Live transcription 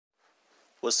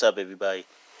What's up, everybody?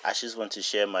 I just want to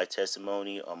share my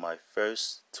testimony on my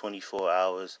first 24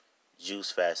 hours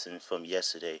juice fasting from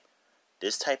yesterday.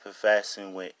 This type of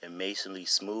fasting went amazingly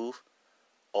smooth.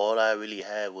 All I really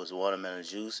had was watermelon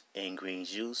juice and green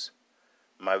juice.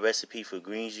 My recipe for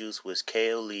green juice was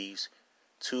kale leaves,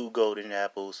 2 golden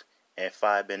apples, and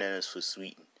 5 bananas for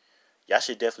sweetening. Y'all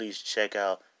should definitely check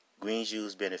out green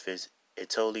juice benefits. It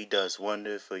totally does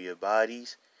wonder for your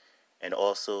bodies, and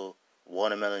also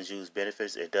watermelon juice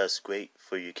benefits. It does great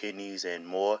for your kidneys and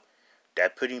more.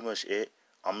 That pretty much it.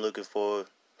 I'm looking forward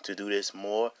to do this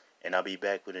more, and I'll be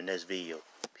back with the next video.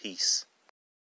 Peace.